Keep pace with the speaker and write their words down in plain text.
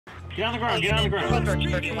Get on the ground, get on the ground.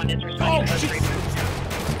 Oh, shit.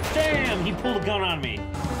 Damn, he pulled a gun on me.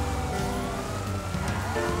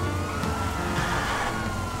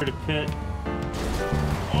 The pit.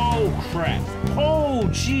 Oh, crap. Oh,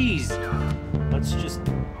 jeez. Let's just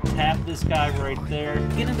tap this guy right there.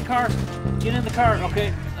 Get in the car. Get in the car.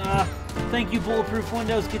 Okay. Thank you, bulletproof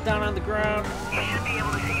windows. Get down on the ground. You should be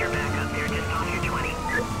able to see your back up there just off your 20.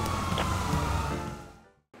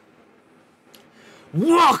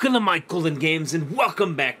 Welcome to mikegoldengames and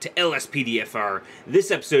welcome back to LSPDFR. This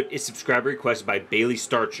episode is subscriber requested by Bailey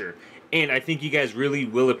Starcher, and I think you guys really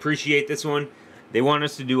will appreciate this one. They want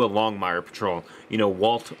us to do a Longmire patrol. You know,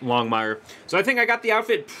 Walt Longmire. So I think I got the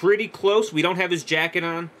outfit pretty close. We don't have his jacket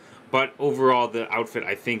on, but overall the outfit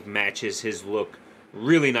I think matches his look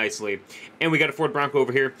really nicely. And we got a Ford Bronco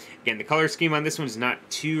over here. Again, the color scheme on this one's not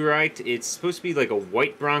too right. It's supposed to be like a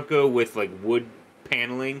white Bronco with like wood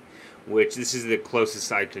paneling, which this is the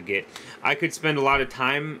closest I could get. I could spend a lot of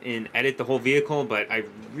time and edit the whole vehicle, but I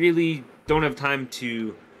really don't have time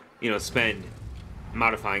to, spend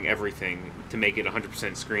modifying everything to make it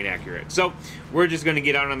 100% screen accurate. So we're just going to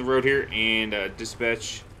get out on the road here and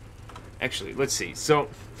dispatch. Actually, let's see. So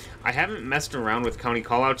I haven't messed around with county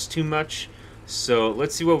callouts too much. So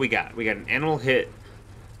let's see what we got. We got an animal hit,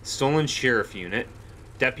 stolen sheriff unit,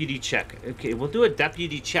 deputy check. Okay, we'll do a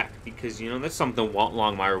deputy check because, that's something Walt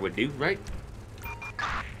Longmire would do, right?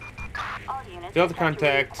 Fail to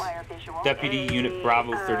contact Deputy Unit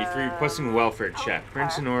Bravo 33 requesting a welfare check.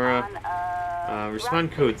 Brent Sonora,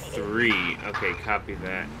 respond code 3. Okay, copy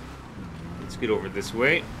that. Let's get over this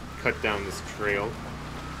way. Cut down this trail.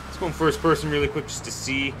 Let's go in first person really quick just to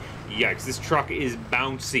see. Yikes, this truck is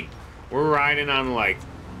bouncy. We're riding on like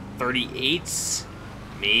 38s,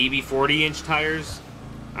 maybe 40-inch tires.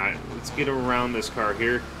 Alright, let's get around this car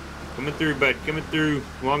here. Coming through, bud. Coming through.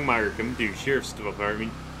 Longmire coming through. Sheriff's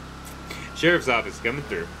Department. Sheriff's office coming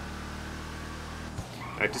through.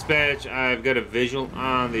 Alright, dispatch. I've got a visual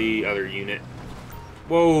on the other unit.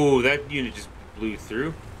 Whoa, that unit just blew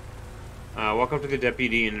through. Walk up to the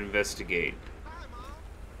deputy and investigate.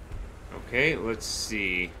 Okay, let's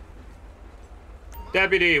see.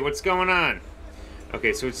 Deputy, what's going on?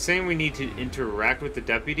 Okay, so it's saying we need to interact with the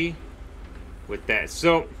deputy with that.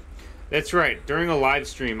 So, that's right. During a live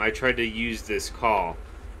stream, I tried to use this call,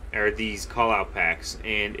 or these call-out packs,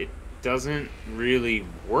 and it doesn't really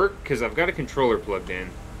work because I've got a controller plugged in,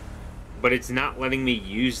 but it's not letting me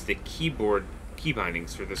use the keyboard key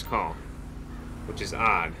bindings for this call, which is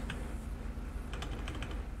odd.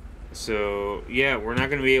 So, yeah, we're not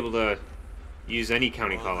going to be able to use any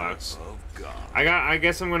county callouts. I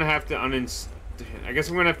guess I'm going to have to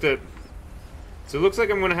So it looks like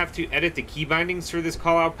I'm going to have to edit the key bindings for this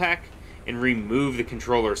call-out pack and remove the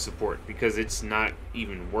controller support because it's not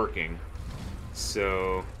even working.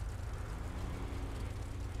 So,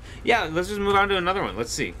 yeah, let's just move on to another one.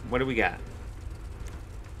 Let's see. What do we got?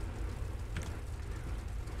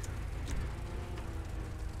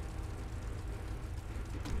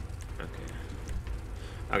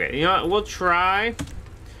 Okay, you know what?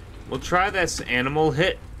 We'll try this animal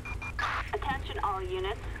hit. Attention all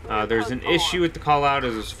units. There's an issue with the call out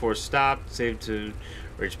as it's forced stop. Saved to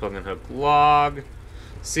Rage Plug-in Hook log.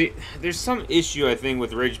 See, there's some issue I think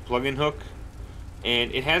with Rage Plug-in Hook,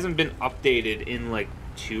 and it hasn't been updated in like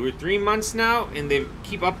 2 or 3 months now, and they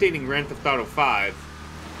keep updating Grand Theft Auto 5.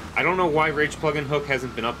 I don't know why Rage Plug-in Hook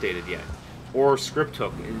hasn't been updated yet, or Script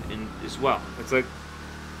Hook as well. It's like,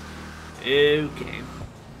 okay.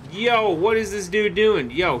 Yo, what is this dude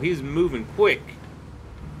doing? Yo, he's moving quick.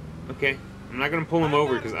 Okay, I'm not gonna pull him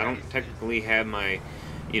over because I don't technically have my,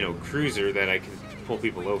 cruiser that I can pull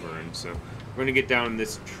people over in. So we're gonna get down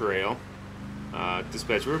this trail.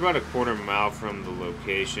 Dispatch, we're about a quarter mile from the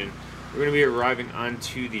location. We're gonna be arriving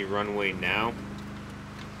onto the runway now.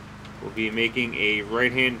 We'll be making a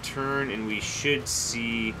right-hand turn, and we should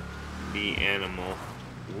see the animal.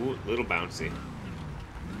 Ooh, little bouncy.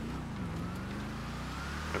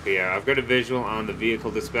 Okay, yeah, I've got a visual on the vehicle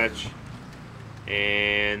dispatch,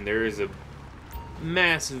 and there is a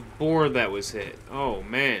massive boar that was hit. Oh,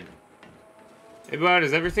 man. Hey, bud,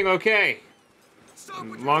 is everything okay?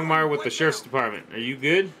 Longmire with the Sheriff's Department. Are you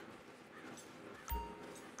good?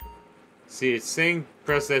 See, it's saying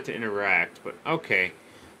press that to interact, but okay.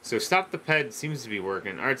 So stop the ped seems to be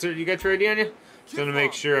working. Alright, sir, you got your ID on you? Just gonna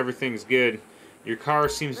make sure everything's good. Your car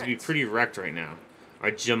seems to be pretty wrecked right now.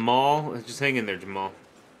 Alright, Jamal, just hang in there, Jamal.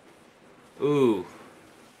 Ooh.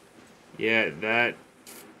 Yeah, that...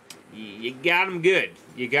 You got him good.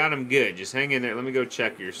 You got him good. Just hang in there. Let me go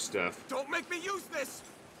check your stuff. Don't make me use this!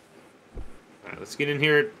 Alright, let's get in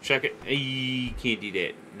here, check it. Hey, can't do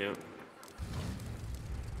that. No.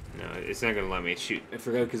 No, it's not going to let me. Shoot, I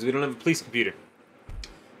forgot because we don't have a police computer.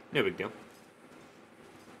 No big deal.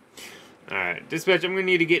 Alright, dispatch, I'm going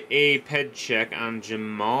to need to get a ped check on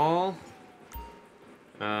Jamal.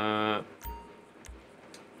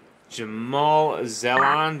 Jamal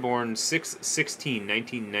Zelon, born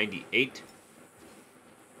 6/16/1998.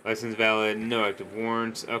 License valid, no active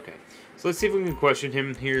warrants. Okay, so let's see if we can question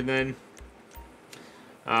him here then.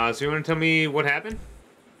 So you want to tell me what happened?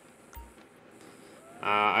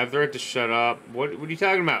 I have the right to shut up. What are you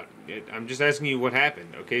talking about? I'm just asking you what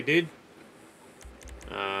happened. Okay, dude.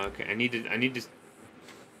 Okay, I need to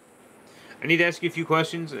ask you a few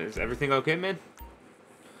questions. Is everything okay, man?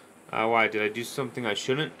 Why? Did I do something I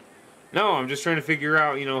shouldn't? No, I'm just trying to figure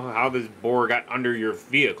out, you know, how this boar got under your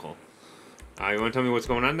vehicle. You want to tell me what's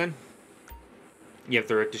going on then? You have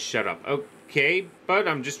the right to shut up. Okay, but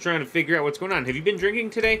I'm just trying to figure out what's going on. Have you been drinking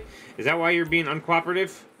today? Is that why you're being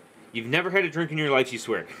uncooperative? You've never had a drink in your life, you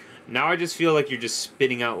swear. Now I just feel like you're just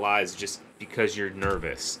spitting out lies just because you're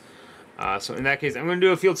nervous. So in that case, I'm going to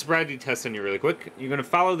do a field sobriety test on you really quick. You're going to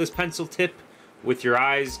follow this pencil tip with your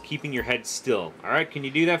eyes, keeping your head still. Alright, can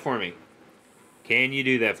you do that for me? Can you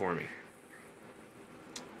do that for me?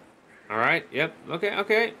 Alright, yep,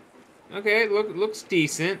 okay. Okay, looks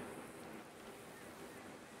decent.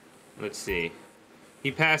 Let's see.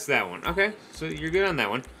 He passed that one. Okay, so you're good on that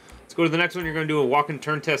one. Let's go to the next one. You're going to do a walk and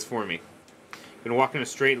turn test for me. You're going to walk in a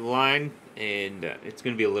straight line, and it's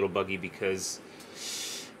going to be a little buggy because...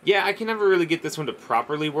 yeah, I can never really get this one to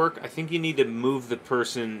properly work. I think you need to move the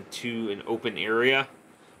person to an open area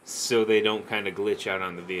so they don't kind of glitch out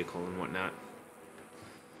on the vehicle and whatnot.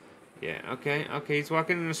 Yeah, okay, he's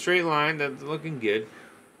walking in a straight line. That's looking good.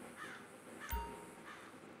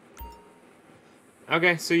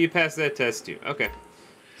 Okay, so you passed that test too. Okay.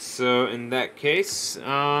 So in that case,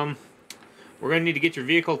 we're going to need to get your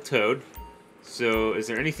vehicle towed. So is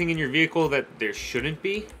there anything in your vehicle that there shouldn't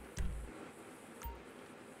be?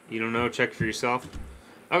 You don't know? Check for yourself.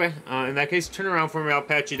 Okay, in that case, turn around for me. I'll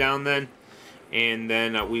pat you down then. And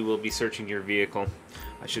then we will be searching your vehicle.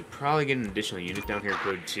 I should probably get an additional unit down here,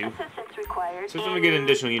 code 2. Assistance required. So I'm going to get an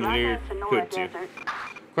additional unit here, code 2.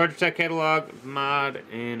 Quadratech catalog, mod,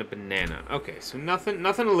 and a banana. Okay, so nothing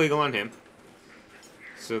illegal on him.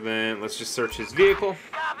 So then let's just search his vehicle.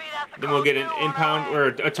 Then we'll get an impound, or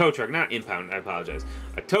a tow truck, not impound, I apologize.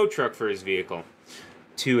 A tow truck for his vehicle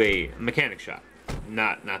to a mechanic shop,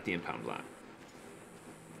 not the impound lot.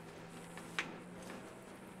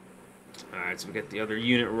 Alright, so we got the other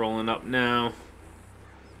unit rolling up now.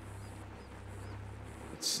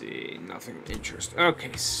 Let's see, nothing of interest.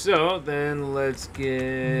 Okay, so then let's get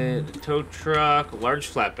a tow truck, a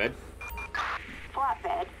large flatbed.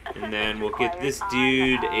 And then we'll get this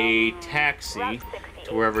dude a taxi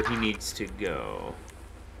to wherever he needs to go.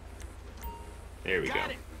 There we go.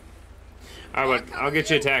 Alright, I'll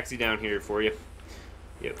get you a taxi down here for you.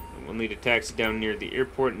 Yep, we'll need a taxi down near the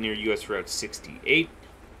airport near US Route 68.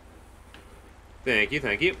 Thank you,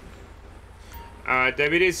 thank you.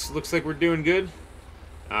 Deputies, looks like we're doing good.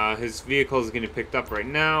 His vehicle is getting picked up right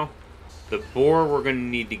now. The boar, we're going to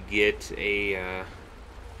need to get a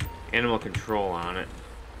animal control on it.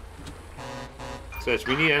 So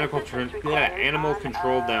we need animal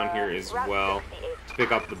control down here as well to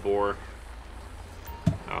pick up the boar.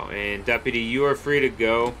 Oh, and deputy, you are free to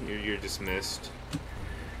go. You're dismissed.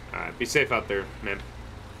 Alright, be safe out there, man.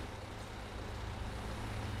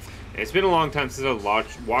 It's been a long time since I've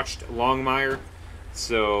watched Longmire,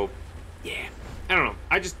 so yeah, I don't know.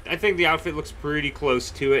 I think the outfit looks pretty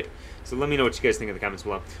close to it. So let me know what you guys think in the comments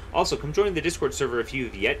below. Also, come join the Discord server if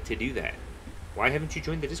you've yet to do that. Why haven't you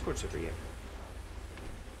joined the Discord server yet?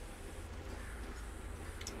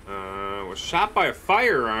 Was shot by a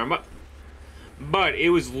firearm, but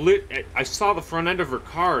it was lit. I saw the front end of her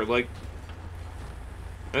car. Like,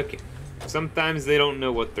 okay, sometimes they don't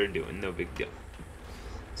know what they're doing. No big deal.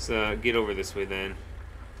 So get over this way then.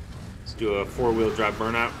 Let's do a 4-wheel drive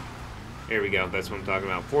burnout. There we go. That's what I'm talking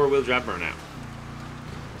about. 4-wheel drive burnout.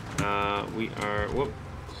 We are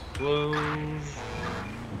close.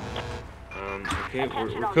 Okay,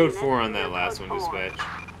 we're code 4 on that last one, dispatch.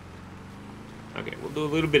 Okay, we'll do a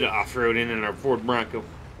little bit of off-roading in our Ford Bronco.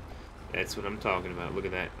 That's what I'm talking about. Look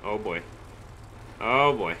at that. Oh boy.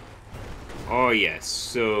 Oh boy. Oh yes,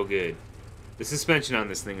 so good. The suspension on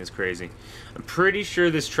this thing is crazy. I'm pretty sure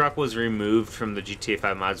this truck was removed from the GTA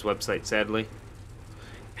 5 mods website, sadly.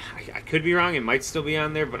 I could be wrong, it might still be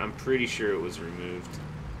on there, but I'm pretty sure it was removed.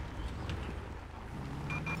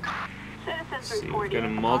 Let's see, we've got a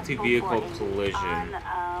multi-vehicle collision.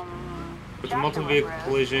 With the multi-vehicle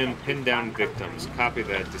collision, pin down victims. Copy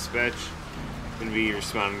that, dispatch. Going to be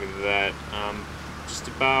responding to that. just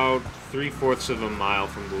about 3/4 of a mile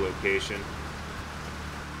from the location.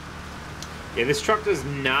 Yeah, this truck does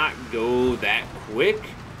not go that quick,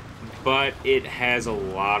 but it has a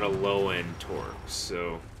lot of low-end torque,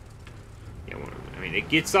 so... Yeah, I mean, it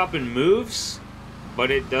gets up and moves, but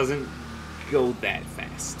it doesn't go that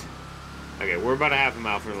fast. Okay, we're about a half a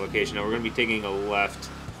mile from the location. Now we're going to be taking a left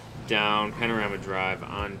down Panorama Drive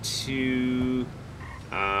onto...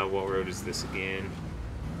 what road is this again?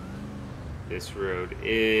 This road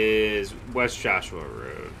is West Joshua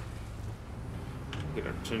Road. Get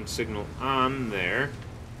our turn signal on there.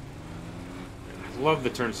 I love the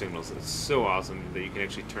turn signals. It's so awesome that you can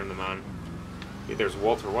actually turn them on. Yeah, there's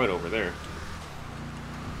Walter White over there.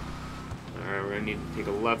 Alright, we're going to need to take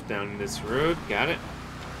a left down this road. Got it.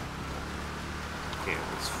 Okay,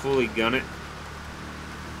 let's fully gun it.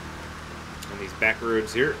 On these back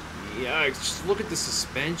roads here. Yeah, just look at the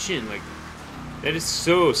suspension. Like, that is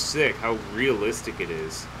so sick how realistic it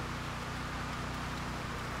is.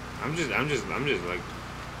 I'm just like,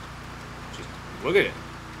 just look at it.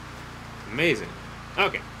 Amazing.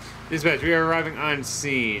 Okay, dispatch, we are arriving on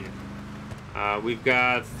scene. We've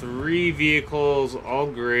got 3 vehicles, all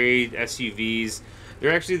gray SUVs.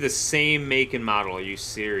 They're actually the same make and model. Are you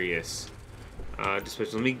serious?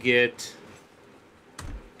 Dispatch, let me get.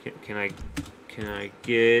 Can I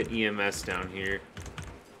get EMS down here?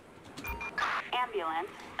 Ambulance.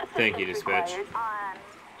 Thank you, dispatch. On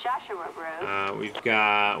Joshua Road. We've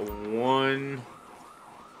got 1,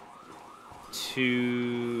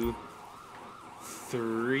 2,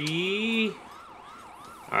 3.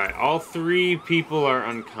 Alright, all 3 people are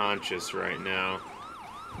unconscious right now.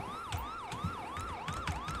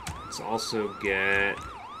 Let's also get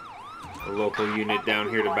a local unit down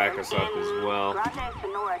here to back us up as well.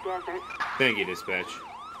 Thank you, dispatch.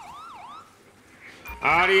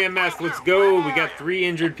 EMS, let's go. We got 3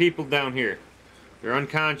 injured people down here. They're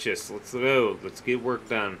unconscious. Let's go. Let's get work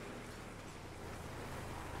done.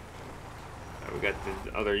 Right, we got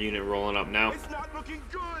the other unit rolling up now. It's not looking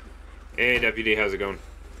good. Hey, deputy, how's it going?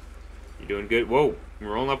 You doing good? Whoa,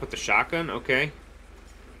 you're rolling up with the shotgun? Okay.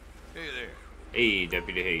 Hey there. Hey,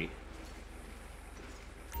 deputy, hey.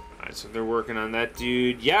 Alright, so they're working on that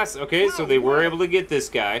dude. Yes, okay, so they were able to get this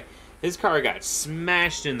guy. His car got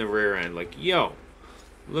smashed in the rear end. Like, yo,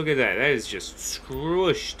 look at that. That is just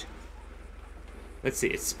squished. Let's see,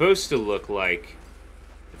 it's supposed to look like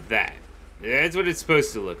that. That's what it's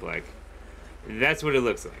supposed to look like. That's what it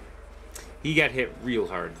looks like. He got hit real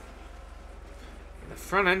hard. The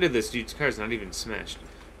front end of this dude's car is not even smashed.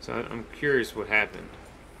 So I'm curious what happened.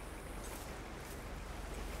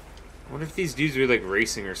 I wonder if these dudes were like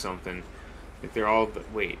racing or something. Like they're all...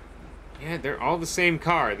 Wait. Yeah, they're all the same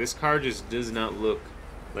car. This car just does not look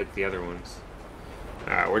like the other ones.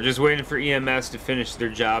 Alright, we're just waiting for EMS to finish their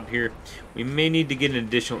job here. We may need to get an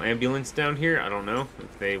additional ambulance down here. I don't know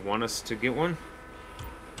if they want us to get one.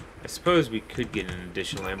 I suppose we could get an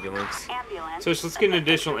additional ambulance. So let's get an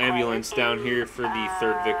additional ambulance down here for the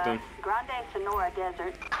 3rd victim. Grande Sonora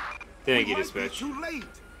Desert. Thank you, dispatch.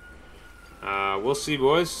 We'll see,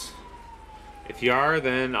 boys. If you are,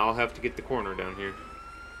 then I'll have to get the coroner down here.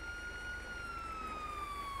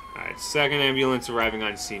 Alright, 2nd ambulance arriving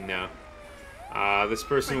on scene now. This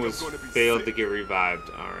person was failed to get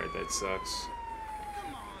revived. Alright, that sucks.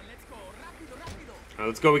 Alright,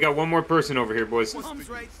 let's go. We got one more person over here, boys. Mom's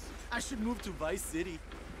right. I should move to Vice City.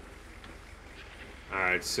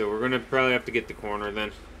 Alright, so we're gonna probably have to get the coroner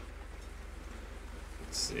then.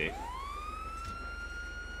 Let's see.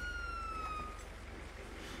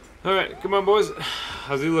 Alright, come on, boys.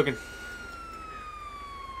 How's he looking?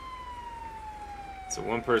 So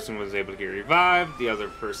one person was able to get revived, the other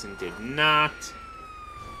person did not.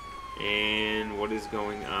 And what is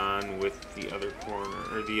going on with the other coroner,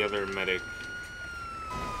 or the other medic?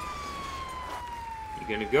 You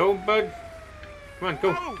gonna go, bud? Come on,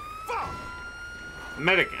 go.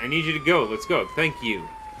 Medic, I need you to go. Let's go. Thank you.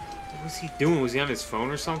 What was he doing? Was he on his phone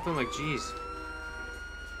or something? Like, jeez.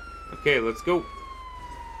 Okay, let's go.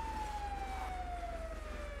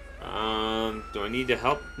 Do I need to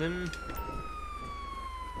help them?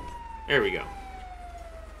 There we go.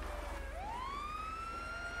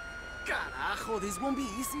 Carajo, this won't be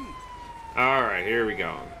easy. Alright, here we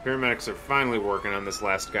go. Paramedics are finally working on this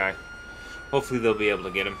last guy. Hopefully they'll be able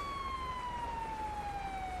to get him.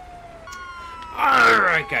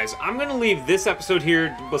 Alright, guys. I'm going to leave this episode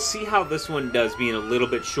here. We'll see how this one does, being a little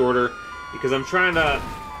bit shorter. Because I'm trying to...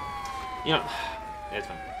 You know... That's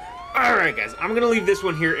fine. Alright, guys. I'm going to leave this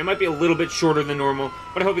one here. It might be a little bit shorter than normal.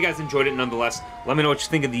 But I hope you guys enjoyed it nonetheless. Let me know what you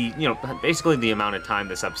think of the... You know, basically the amount of time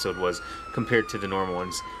this episode was compared to the normal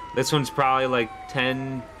ones. This one's probably like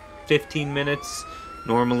 10... 15 minutes.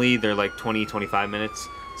 Normally, they're like 20, 25 minutes.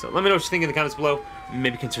 So let me know what you think in the comments below.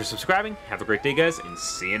 Maybe consider subscribing. Have a great day, guys, and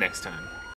see you next time.